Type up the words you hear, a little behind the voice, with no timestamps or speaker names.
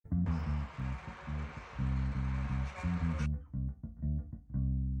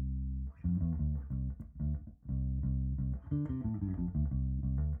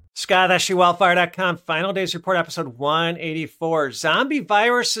Scott, SUWellfire.com. Final Days Report, episode 184. Zombie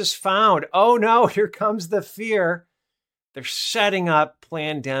viruses found. Oh no, here comes the fear. They're setting up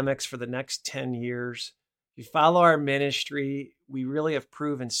pandemics for the next 10 years. If you follow our ministry, we really have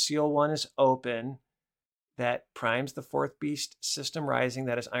proven SEAL 1 is open. That primes the fourth beast system rising.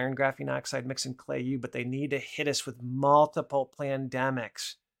 That is iron, graphene oxide, mix, and clay U, but they need to hit us with multiple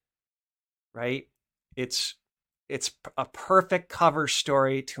pandemics, right? It's a perfect cover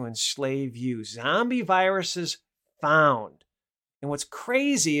story to enslave you. Zombie viruses found. And what's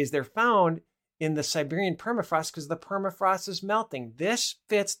crazy is they're found in the Siberian permafrost because the permafrost is melting. This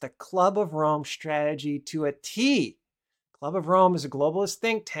fits the Club of Rome strategy to a T. Club of Rome is a globalist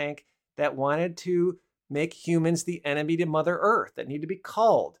think tank that wanted to make humans the enemy to Mother Earth, that need to be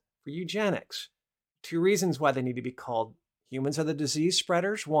culled for eugenics. Two reasons why they need to be culled. Humans are the disease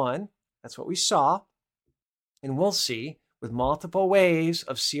spreaders, one. That's what we saw. And we'll see with multiple waves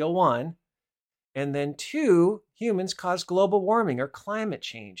of SEAL 1. And then two, humans cause global warming or climate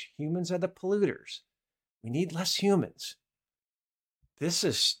change. Humans are the polluters. We need less humans. This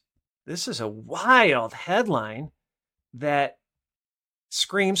is a wild headline that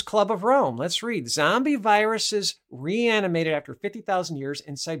screams Club of Rome. Let's read. Zombie viruses reanimated after 50,000 years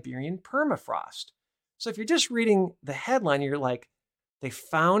in Siberian permafrost. So if you're just reading the headline, you're like, they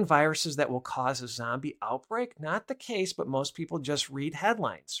found viruses that will cause a zombie outbreak? Not the case, but most people just read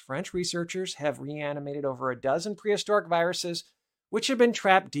headlines. French researchers have reanimated over a dozen prehistoric viruses, which have been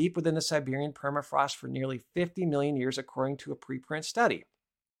trapped deep within the Siberian permafrost for nearly 50 million years, according to a preprint study.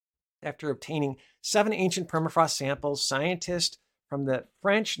 After obtaining 7 ancient permafrost samples, scientists from the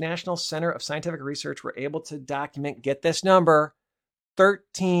French National Center of Scientific Research were able to document, get this number,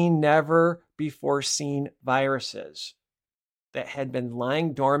 13 never-before-seen viruses that had been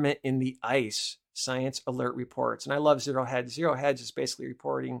lying dormant in the ice, Science Alert reports. And I love Zero Hedge. Zero Hedge is basically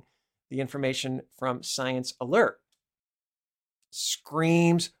reporting the information from Science Alert.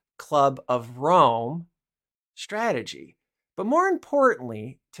 Screams Club of Rome strategy. But more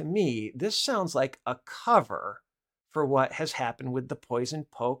importantly, to me, this sounds like a cover for what has happened with the poison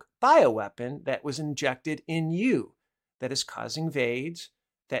poke bioweapon that was injected in you, that is causing VAIDS,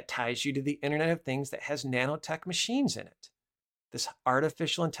 that ties you to the Internet of Things, that has nanotech machines in it. This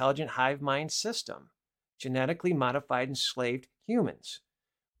artificial intelligent hive mind system, genetically modified enslaved humans.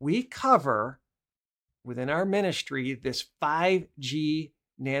 We cover within our ministry this 5G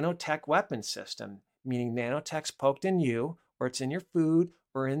nanotech weapon system, meaning nanotech's poked in you, or it's in your food,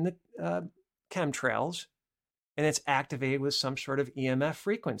 or in the chemtrails, and it's activated with some sort of EMF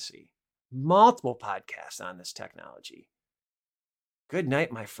frequency. Multiple podcasts on this technology. Good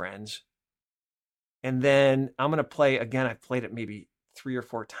night, my friends. And then I'm going to play, again, I've played it maybe 3 or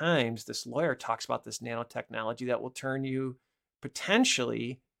 4 times. This lawyer talks about this nanotechnology that will turn you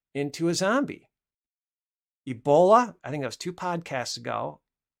potentially into a zombie. Ebola, I think that was 2 podcasts ago,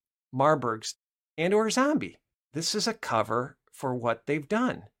 Marburg's, and or zombie. This is a cover for what they've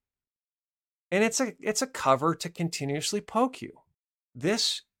done. And it's a cover to continuously poke you.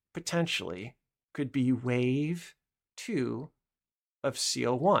 This potentially could be wave 2 of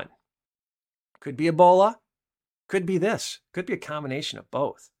SEAL 1. Could be Ebola, could be this, could be a combination of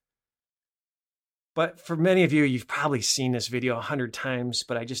both. But for many of you, you've probably seen this video 100 times,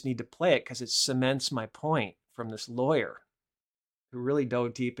 but I just need to play it because it cements my point from this lawyer who really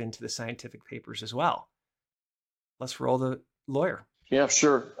dove deep into the scientific papers as well. Let's roll the lawyer. Yeah,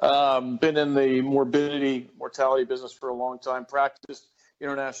 sure. Been in the mortality business for a long time, practiced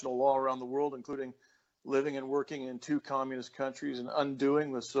international law around the world, including living and working in 2 communist countries and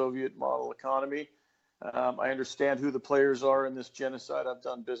undoing the Soviet model economy. I understand who the players are in this genocide. I've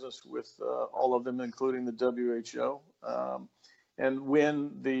done business with all of them, including the WHO. And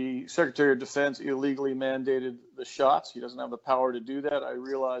when the Secretary of Defense illegally mandated the shots, he doesn't have the power to do that. I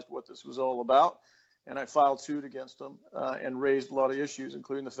realized what this was all about, and I filed suit against him and raised a lot of issues,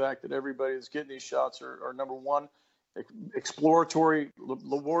 including the fact that everybody that's getting these shots are number one, exploratory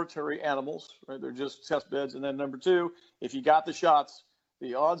laboratory animals, right? They're just test beds. And then number 2, if you got the shots,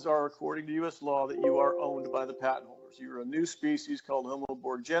 the odds are, according to U.S. law, that you are owned by the patent holders. You're a new species called Homo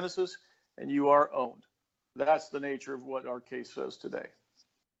borgensis, and you are owned. That's the nature of what our case says today.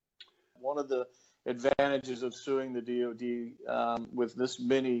 One of the advantages of suing the DOD with this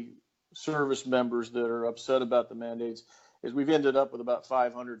many service members that are upset about the mandates is we've ended up with about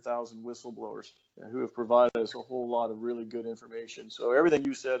 500,000 whistleblowers who have provided us a whole lot of really good information. So everything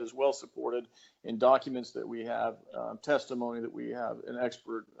you said is well supported in documents that we have, testimony that we have, and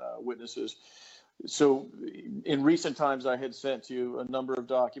expert witnesses. So in recent times, I had sent you a number of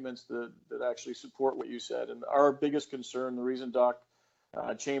documents that actually support what you said. And our biggest concern, the reason Doc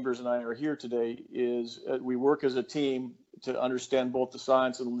Chambers and I are here today is we work as a team to understand both the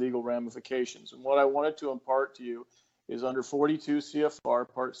science and the legal ramifications. And what I wanted to impart to you is under 42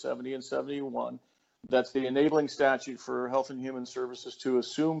 CFR Part 70 and 71, that's the enabling statute for Health and Human Services to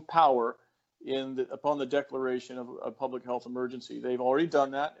assume power upon the declaration of a public health emergency. They've already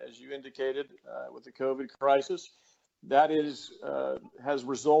done that, as you indicated, with the COVID crisis. That has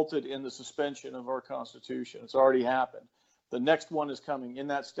resulted in the suspension of our Constitution. It's already happened. The next one is coming. In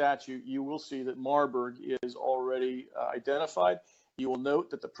that statute, you will see that Marburg is already identified. You will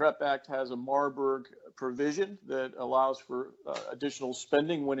note that the PrEP Act has a Marburg provision that allows for additional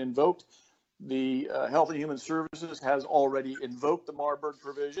spending when invoked. The Health and Human Services has already invoked the Marburg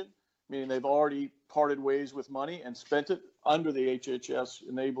provision, meaning they've already parted ways with money and spent it under the HHS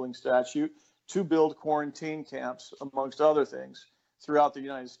enabling statute to build quarantine camps, amongst other things, throughout the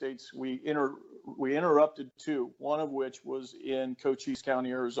United States. We interrupted two, one of which was in Cochise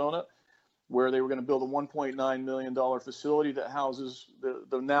County, Arizona, where they were going to build a $1.9 million facility that houses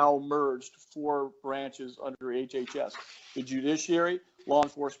the now merged 4 branches under HHS. The judiciary, law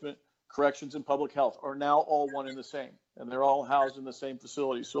enforcement, corrections, and public health are now all one and the same, and they're all housed in the same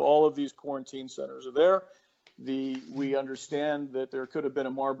facility. So all of these quarantine centers are there. We understand that there could have been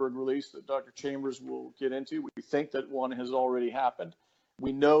a Marburg release that Dr. Chambers will get into. We think that one has already happened.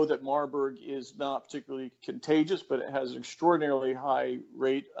 We know that Marburg is not particularly contagious, but it has an extraordinarily high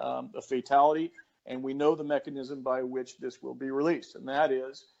rate of fatality. And we know the mechanism by which this will be released. And that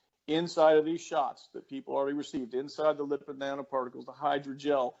is inside of these shots that people already received, inside the lipid nanoparticles, the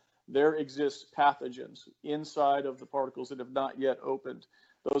hydrogel, there exists pathogens inside of the particles that have not yet opened.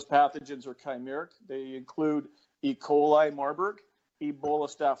 Those pathogens are chimeric. They include E. coli Marburg, Ebola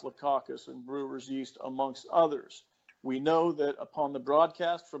staphylococcus, and brewer's yeast, amongst others. We know that upon the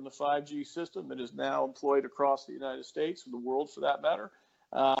broadcast from the 5G system that is now employed across the United States, and the world for that matter,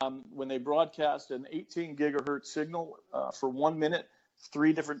 when they broadcast an 18 gigahertz signal for 1 minute,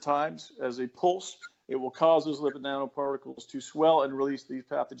 3 different times as a pulse, it will cause those lipid nanoparticles to swell and release these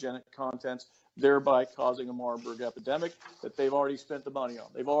pathogenic contents, thereby causing a Marburg epidemic that they've already spent the money on.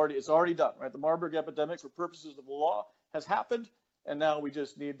 It's already done, right? The Marburg epidemic, for purposes of the law, has happened, and now we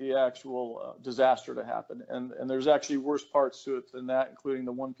just need the actual disaster to happen. And there's actually worse parts to it than that, including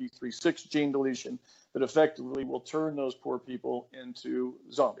the 1p36 gene deletion that effectively will turn those poor people into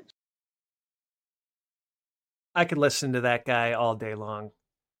zombies. I could listen to that guy all day long.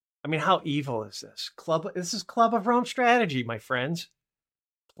 I mean, how evil is this? This is Club of Rome strategy, my friends.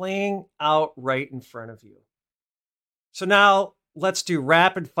 Playing out right in front of you. So now let's do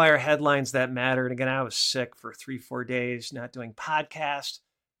rapid fire headlines that matter. And again, I was sick for 3-4 days, not doing podcasts.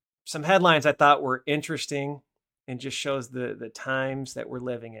 Some headlines I thought were interesting and just shows the times that we're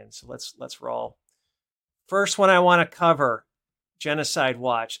living in. So let's roll. First one I want to cover, Genocide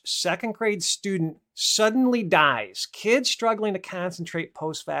Watch. 2nd grade student suddenly dies. Kids struggling to concentrate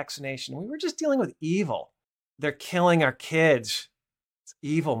post-vaccination. We were just dealing with evil. They're killing our kids. It's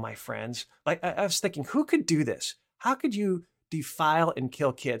evil, my friends. Like I was thinking, who could do this? How could you defile and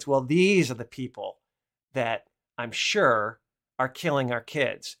kill kids? Well, these are the people that I'm sure are killing our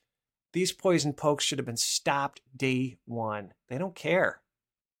kids. These poison pokes should have been stopped day one. They don't care.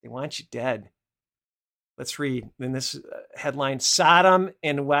 They want you dead. Let's read in this headline, Sodom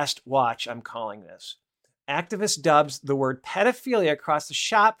and West Watch, I'm calling this. Activist dubs the word pedophilia across the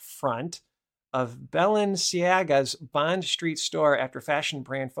shop front of Balenciaga's Bond Street store after fashion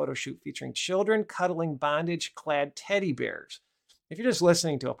brand photo shoot featuring children cuddling bondage-clad teddy bears. If you're just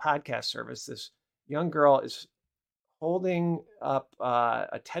listening to a podcast service, this young girl is holding up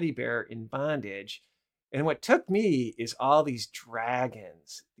a teddy bear in bondage. And what took me is all these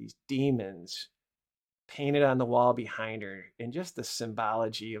dragons, these demons, painted on the wall behind her, and just the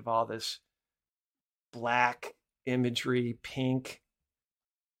symbology of all this black imagery, pink.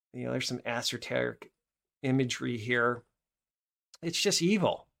 You know, there's some esoteric imagery here. It's just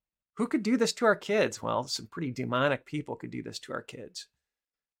evil. Who could do this to our kids? Well, some pretty demonic people could do this to our kids.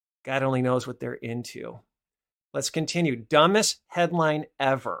 God only knows what they're into. Let's continue. Dumbest headline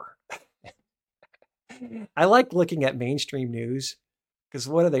ever. I like looking at mainstream news because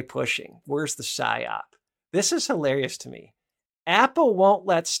what are they pushing? Where's the psyop? This is hilarious to me. Apple won't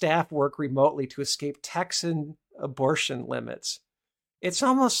let staff work remotely to escape Texan abortion limits. It's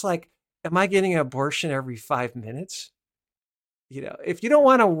almost like, am I getting an abortion every 5 minutes? You know, if you don't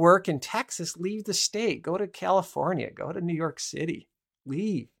want to work in Texas, leave the state. Go to California. Go to New York City.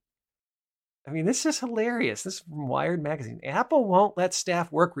 Leave. I mean, this is hilarious. This is from Wired magazine. Apple won't let staff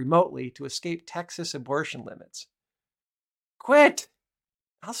work remotely to escape Texas abortion limits. Quit.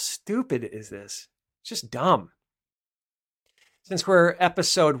 How stupid is this? It's just dumb. Since we're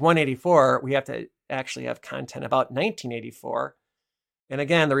episode 184, we have to actually have content about 1984. And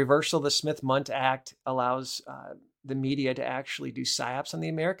again, the reversal of the Smith-Mundt Act allows the media to actually do psyops on the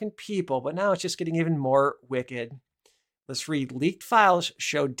American people, but now it's just getting even more wicked. Let's read. Leaked files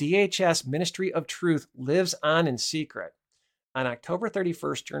show DHS Ministry of Truth lives on in secret. On October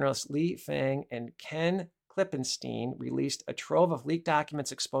 31st, journalists Lee Fang and Ken Klippenstein released a trove of leaked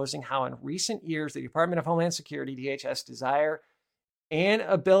documents exposing how in recent years the Department of Homeland Security, DHS, desire and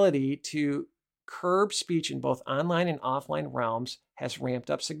ability to curb speech in both online and offline realms has ramped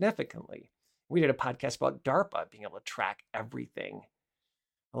up significantly. We did a podcast about DARPA being able to track everything.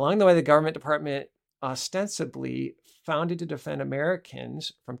 Along the way, the government department, ostensibly founded to defend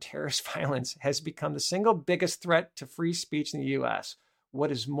Americans from terrorist violence, has become the single biggest threat to free speech in the U.S.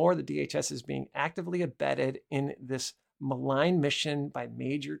 What is more, the DHS is being actively abetted in this malign mission by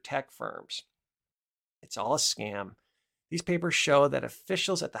major tech firms. It's all a scam. These papers show that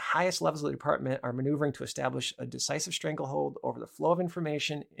officials at the highest levels of the department are maneuvering to establish a decisive stranglehold over the flow of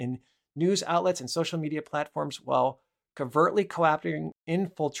information in news outlets and social media platforms while covertly co-opting,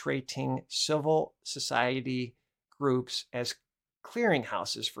 infiltrating civil society groups as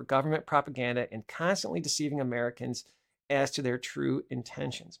clearinghouses for government propaganda and constantly deceiving Americans as to their true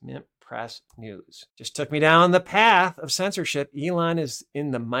intentions. Mint Press News. Just took me down the path of censorship. Elon is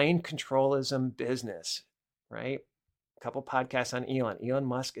in the mind controlism business, right? A couple podcasts on Elon. Elon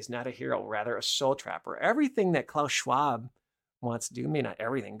Musk is not a hero, rather a soul trapper. Everything that Klaus Schwab wants to do, maybe not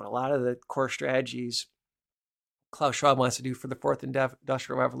everything, but a lot of the core strategies Klaus Schwab wants to do for the fourth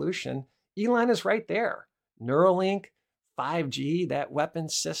industrial revolution, Elon is right there. Neuralink, 5G, that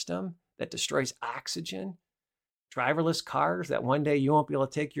weapons system that destroys oxygen, driverless cars that one day you won't be able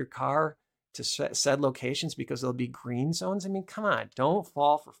to take your car to said locations because there'll be green zones. I mean, come on, don't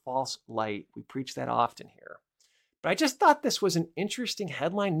fall for false light. We preach that often here. But I just thought this was an interesting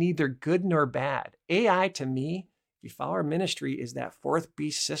headline, neither good nor bad. AI, to me, if you follow our ministry, is that fourth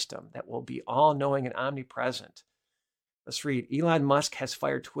beast system that will be all-knowing and omnipresent. Let's read. Elon Musk has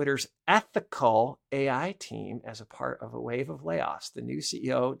fired Twitter's ethical AI team as a part of a wave of layoffs. The new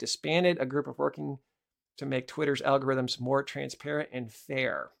CEO disbanded a group of working to make Twitter's algorithms more transparent and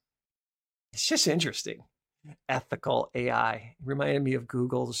fair. It's just interesting. Ethical AI. It reminded me of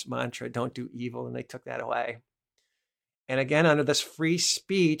Google's mantra, don't do evil, and they took that away. And again, under this free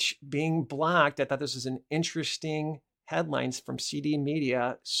speech being blocked, I thought this was an interesting headlines from CD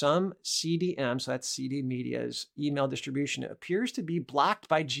Media. Some CDM, so that's CD Media's email distribution, appears to be blocked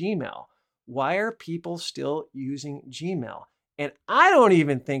by Gmail. Why are people still using Gmail? And I don't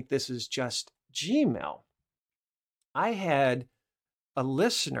even think this is just Gmail. I had a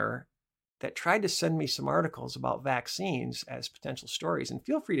listener that tried to send me some articles about vaccines as potential stories, and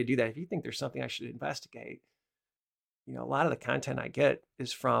feel free to do that if you think there's something I should investigate. You know, a lot of the content I get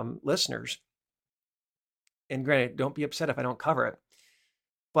is from listeners. And granted, don't be upset if I don't cover it.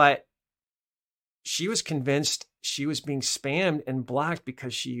 But she was convinced she was being spammed and blocked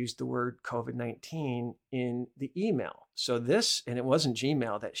because she used the word COVID-19 in the email. So this, and it wasn't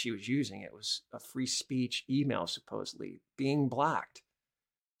Gmail that she was using, it was a free speech email, supposedly, being blocked.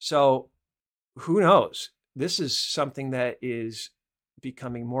 So who knows? This is something that is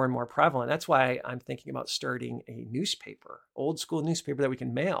becoming more and more prevalent. That's why I'm thinking about starting a newspaper, old school newspaper that we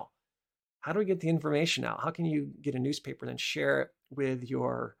can mail. How do we get the information out? How can you get a newspaper and then share it with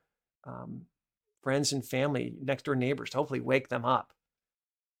your friends and family, next door neighbors, to hopefully wake them up?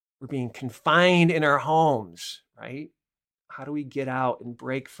 We're being confined in our homes, right? How do we get out and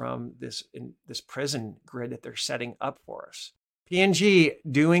break from this prison grid that they're setting up for us? P&G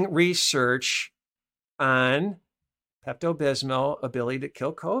doing research on Pepto-Bismol ability to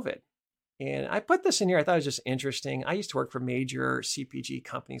kill COVID. And I put this in here. I thought it was just interesting. I used to work for major CPG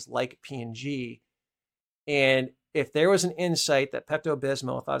companies like P&G. And if there was an insight that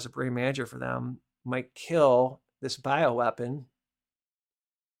Pepto-Bismol, if I was a brand manager for them, might kill this bioweapon,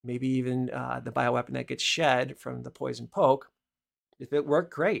 maybe even the bioweapon that gets shed from the poison poke, if it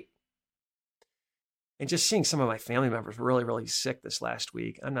worked, great. And just seeing some of my family members really, really sick this last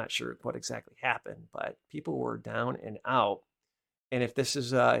week, I'm not sure what exactly happened, but people were down and out. And if this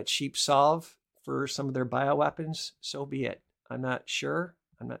is a cheap solve for some of their bioweapons, so be it. I'm not sure.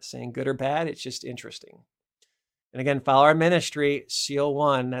 I'm not saying good or bad. It's just interesting. And again, follow our ministry, Seal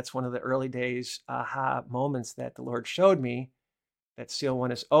 1. That's one of the early days aha moments that the Lord showed me that Seal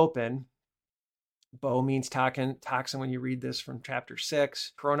 1 is open. Bo means toxin when you read this from chapter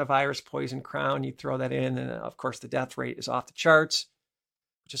 6. Coronavirus, poison crown, you throw that in. And of course, the death rate is off the charts,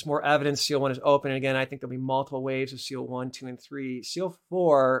 just more evidence. Seal 1 is open. And again, I think there'll be multiple waves of Seal 1, 2, and 3. Seal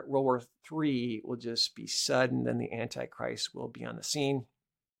 4, World War III, will just be sudden. Then the Antichrist will be on the scene.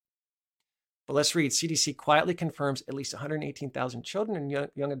 But let's read. CDC quietly confirms at least 118,000 children and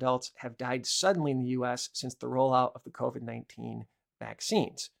young adults have died suddenly in the U.S. since the rollout of the COVID-19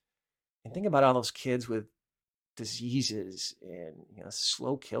 vaccines. And think about all those kids with diseases and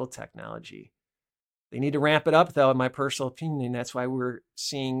slow kill technology. They need to ramp it up, though, in my personal opinion. And that's why we're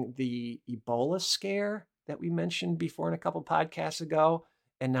seeing the Ebola scare that we mentioned before in a couple podcasts ago.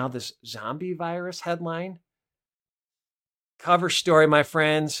 And now this zombie virus headline. Cover story, my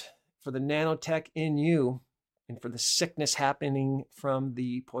friends, for the nanotech in you and for the sickness happening from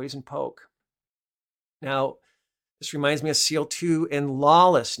the poison poke. Now, this reminds me of Seal 2 and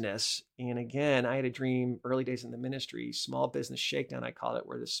lawlessness. And again, I had a dream early days in the ministry, small business shakedown, I called it,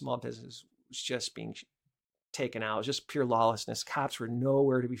 where this small business was just being taken out. It was just pure lawlessness. Cops were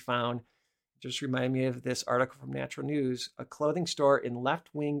nowhere to be found. It just reminded me of this article from Natural News. A clothing store in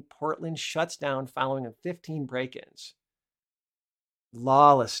left-wing Portland shuts down following 15 break-ins.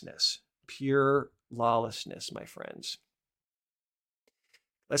 Lawlessness, pure lawlessness, my friends.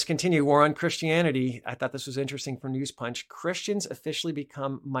 Let's continue. War on Christianity. I thought this was interesting for News Punch. Christians officially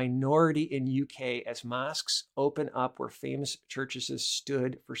become minority in UK as mosques open up where famous churches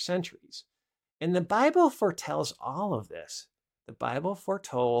stood for centuries. And the Bible foretells all of this. The Bible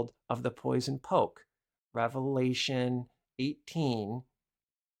foretold of the poison poke. Revelation 18.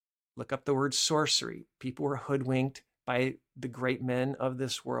 Look up the word sorcery. People were hoodwinked by the great men of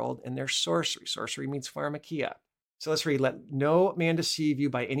this world and their sorcery. Sorcery means pharmakia. So let's read. Let no man deceive you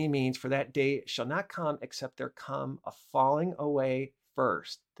by any means, for that day shall not come except there come a falling away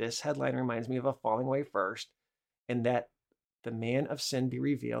first. This headline reminds me of a falling away first, and that the man of sin be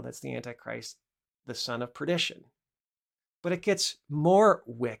revealed. That's the Antichrist, the son of perdition. But it gets more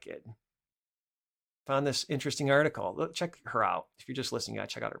wicked. Found this interesting article. Look, check her out. If you're just listening, you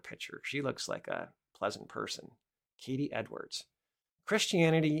gotta check out her picture. She looks like a pleasant person. Katie Edwards.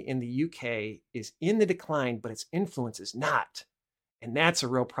 Christianity in the UK is in the decline, but its influence is not. And that's a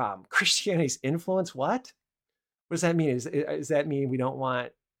real problem. Christianity's influence, what? What does that mean? Does that mean we don't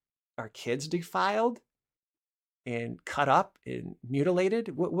want our kids defiled and cut up and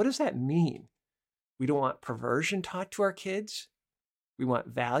mutilated? What does that mean? We don't want perversion taught to our kids. We want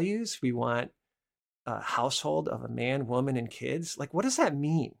values. We want a household of a man, woman, and kids. Like, what does that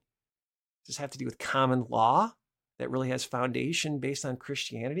mean? Does this have to do with common law that really has foundation based on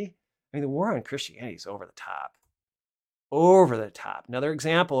Christianity? I mean, the war on Christianity is over the top. Over the top. Another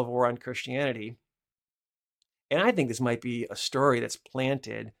example of war on Christianity. And I think this might be a story that's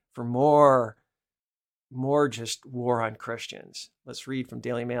planted for more just war on Christians. Let's read from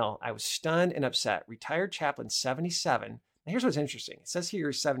Daily Mail. I was stunned and upset. Retired chaplain 77. Now here's what's interesting. It says here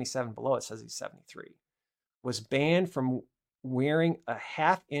he's 77. Below it says he's 73. Was banned from wearing a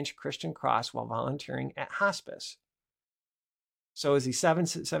half-inch Christian cross while volunteering at hospice. So is he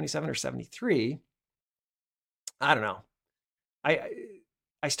 77 or 73? I don't know.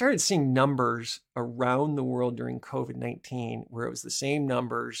 I started seeing numbers around the world during COVID-19 where it was the same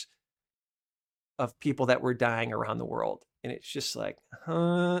numbers of people that were dying around the world. And it's just like,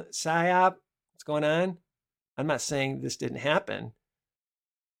 PSYOP, what's going on? I'm not saying this didn't happen,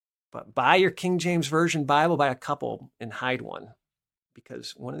 but buy your King James Version Bible, buy a couple and hide one,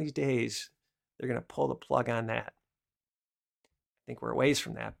 because one of these days they're going to pull the plug on that. I think we're a ways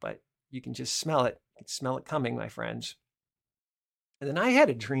from that, but you can just smell it. You can smell it coming, my friends. And then I had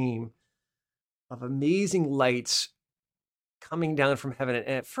a dream of amazing lights coming down from heaven. And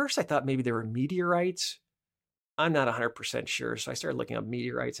at first I thought maybe they were meteorites. I'm not 100% sure. So I started looking up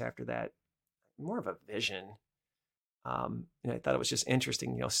meteorites after that. More of a vision. I thought it was just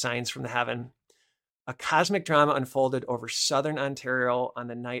interesting, signs from the heaven. A cosmic drama unfolded over southern Ontario on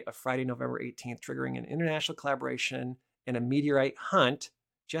the night of Friday, November 18th, triggering an international collaboration and a meteorite hunt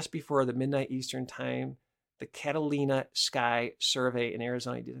just before the midnight Eastern time. The Catalina Sky Survey in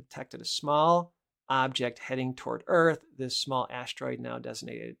Arizona detected a small object heading toward Earth. This small asteroid, now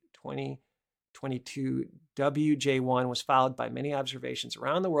designated 2022 WJ1, was followed by many observations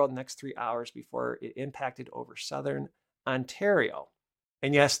around the world in the next 3 hours before it impacted over southern Ontario.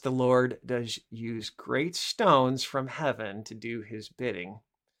 And yes, the Lord does use great stones from heaven to do his bidding.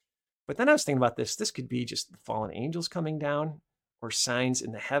 But then I was thinking about this. This could be just the fallen angels coming down or signs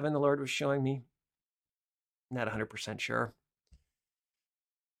in the heaven the Lord was showing me. Not 100% sure.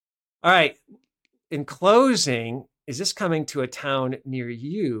 All right. In closing, is this coming to a town near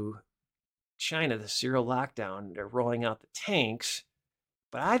you? China, the serial lockdown, they're rolling out the tanks.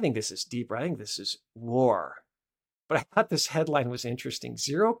 But I think this is deeper. I think this is war. But I thought this headline was interesting.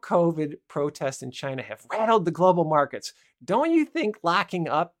 Zero COVID protests in China have rattled the global markets. Don't you think locking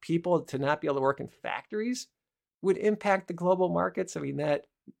up people to not be able to work in factories would impact the global markets? I mean, that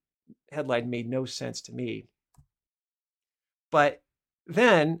headline made no sense to me. But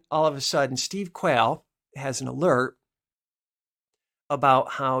then all of a sudden, Steve Quayle has an alert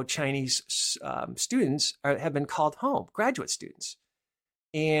about how Chinese students have been called home, graduate students.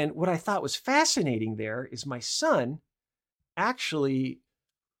 And what I thought was fascinating there is my son actually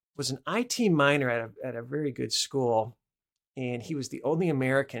was an IT minor at a very good school. And he was the only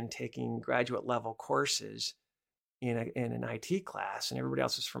American taking graduate level courses in an IT class. And everybody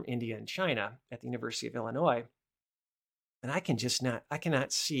else was from India and China at the University of Illinois. And I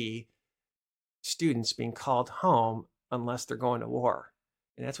cannot see students being called home unless they're going to war.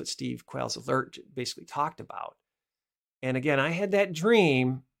 And that's what Steve Quayle's alert basically talked about. And again, I had that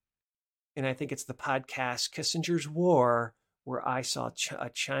dream, and I think it's the podcast Kissinger's War, where I saw a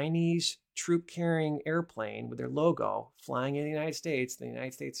Chinese troop-carrying airplane with their logo flying in the United States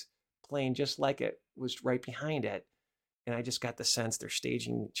plane just like it was right behind it. And I just got the sense they're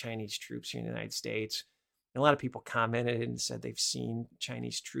staging Chinese troops here in the United States. And a lot of people commented and said they've seen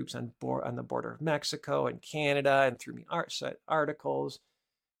Chinese troops on the border of Mexico and Canada, and threw me articles.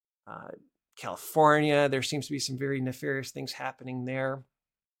 California, there seems to be some very nefarious things happening there.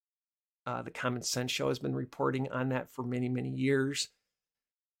 The Common Sense Show has been reporting on that for many, many years.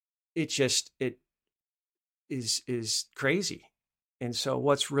 It is crazy. And so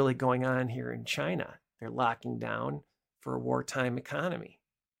what's really going on here in China? They're locking down for a wartime economy.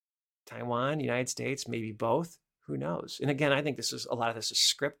 Taiwan, United States, maybe both. Who knows? And again, I think a lot of this is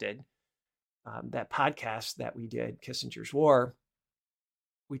scripted. That podcast that we did, Kissinger's War,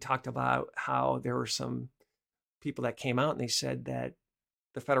 we talked about how there were some people that came out and they said that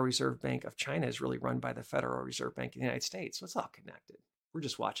the Federal Reserve Bank of China is really run by the Federal Reserve Bank of the United States. So it's all connected. We're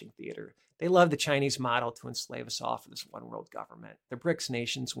just watching theater. They love the Chinese model to enslave us all for this one world government. The BRICS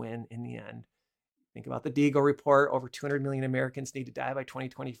nations win in the end. Think about the Deagle report. Over 200 million Americans need to die by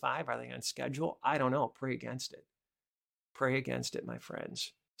 2025. Are they on schedule? I don't know. Pray against it. Pray against it, my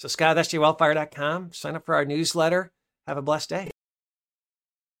friends. So Scott at sjwellfire.com. Sign up for our newsletter. Have a blessed day.